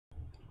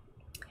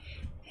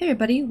Hey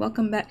everybody,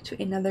 welcome back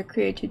to another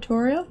Krita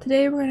tutorial.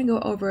 Today we're going to go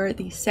over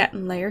the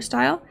satin layer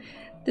style.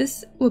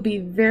 This will be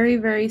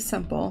very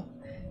simple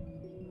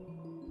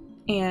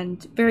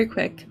and very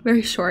quick,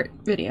 very short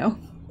video.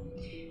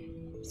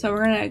 So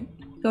we're going to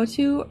go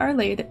to our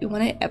layer that we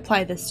want to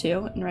apply this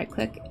to and right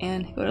click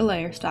and go to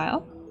layer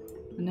style.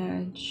 I'm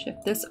going to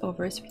shift this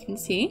over so we can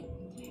see.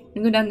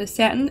 And go down to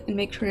satin and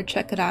make sure to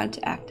check it on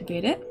to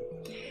activate it.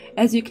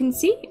 As you can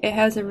see, it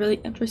has a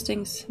really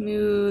interesting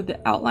smooth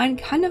outline,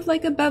 kind of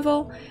like a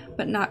bevel,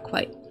 but not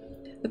quite.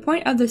 The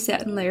point of the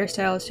satin layer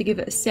style is to give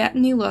it a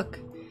satiny look,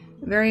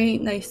 very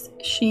nice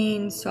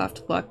sheen,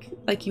 soft look,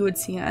 like you would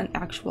see on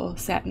actual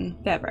satin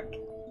fabric.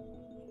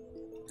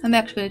 I'm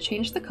actually going to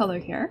change the color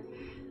here,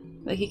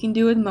 like you can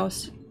do with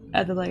most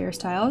of the layer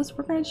styles.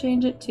 We're going to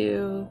change it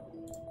to,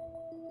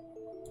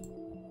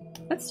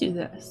 let's do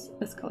this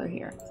color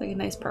here. It's like a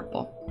nice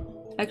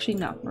purple. Actually,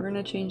 no, we're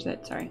going to change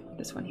that, sorry,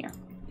 this one here.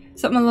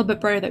 Something a little bit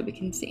brighter that we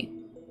can see.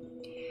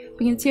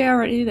 We can see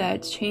already that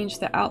it's changed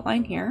the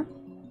outline here.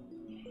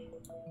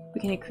 We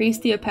can increase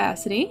the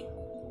opacity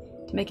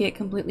to make it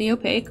completely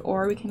opaque,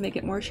 or we can make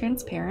it more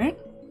transparent.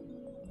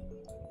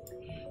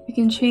 We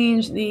can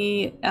change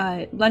the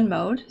blend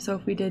mode, so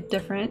if we did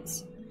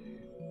difference,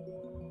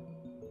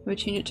 we would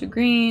change it to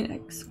green,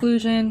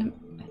 exclusion.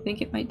 I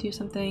think it might do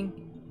something,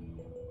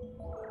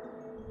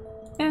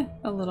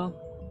 a little.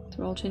 So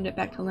we'll change it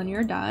back to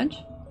linear dodge.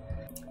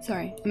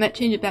 Sorry, I meant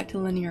change it back to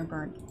linear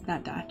burn,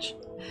 not dodge.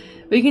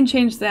 But you can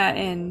change that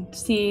and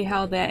see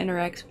how that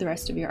interacts with the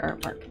rest of your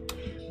artwork.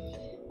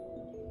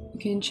 You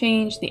can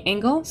change the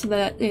angle, so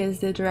that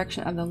is the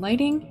direction of the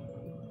lighting.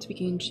 So we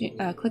can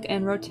click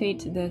and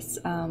rotate this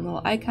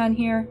little icon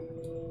here.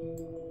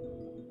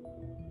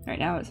 Right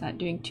now it's not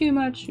doing too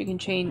much. We can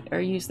change or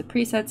use the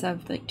presets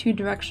of like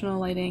 2-directional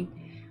lighting,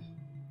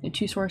 the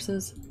 2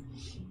 sources.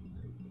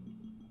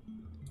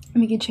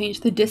 And we can change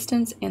the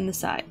distance and the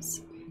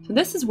size. So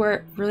this is where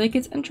it really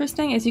gets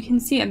interesting. As you can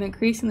see, I'm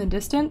increasing the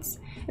distance.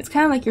 It's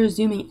kind of like you're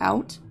zooming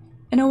out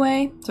in a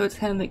way. So it's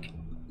kind of like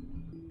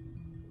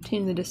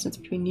changing the distance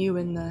between you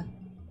and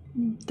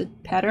the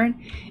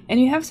pattern. And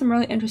you have some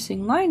really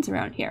interesting lines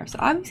around here. So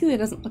obviously that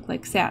doesn't look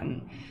like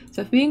satin.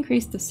 So if we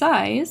increase the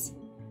size,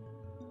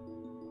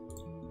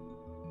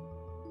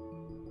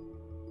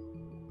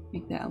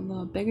 make that a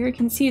little bigger, you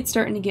can see it's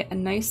starting to get a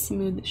nice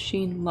smooth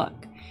sheen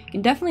look. You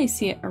can definitely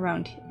see it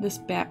around this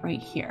bat right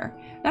here.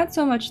 Not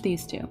so much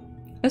these two.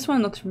 This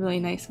one looks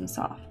really nice and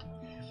soft.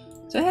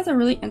 So it has a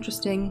really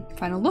interesting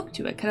final look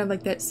to it, kind of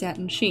like that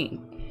satin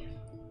sheen.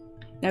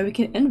 Now we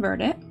can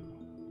invert it.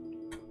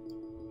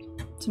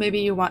 So maybe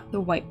you want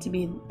the white to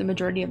be the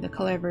majority of the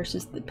color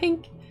versus the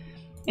pink.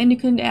 And you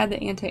can add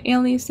the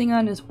anti-aliasing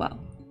on as well.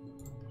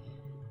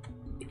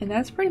 And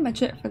that's pretty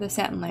much it for the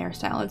satin layer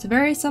style. It's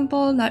very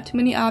simple, not too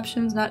many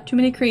options, not too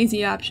many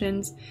crazy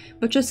options,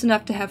 but just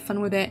enough to have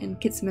fun with it and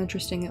get some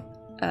interesting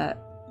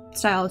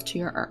styles to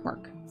your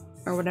artwork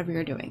or whatever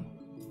you're doing.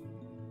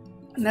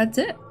 And that's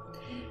it.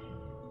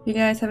 If you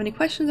guys have any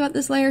questions about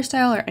this layer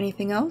style or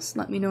anything else,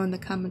 let me know in the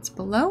comments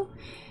below.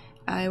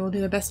 I will do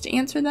my best to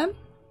answer them.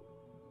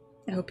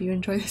 I hope you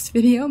enjoy this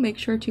video. Make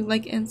sure to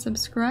like and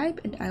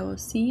subscribe, and I will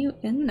see you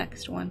in the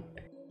next one.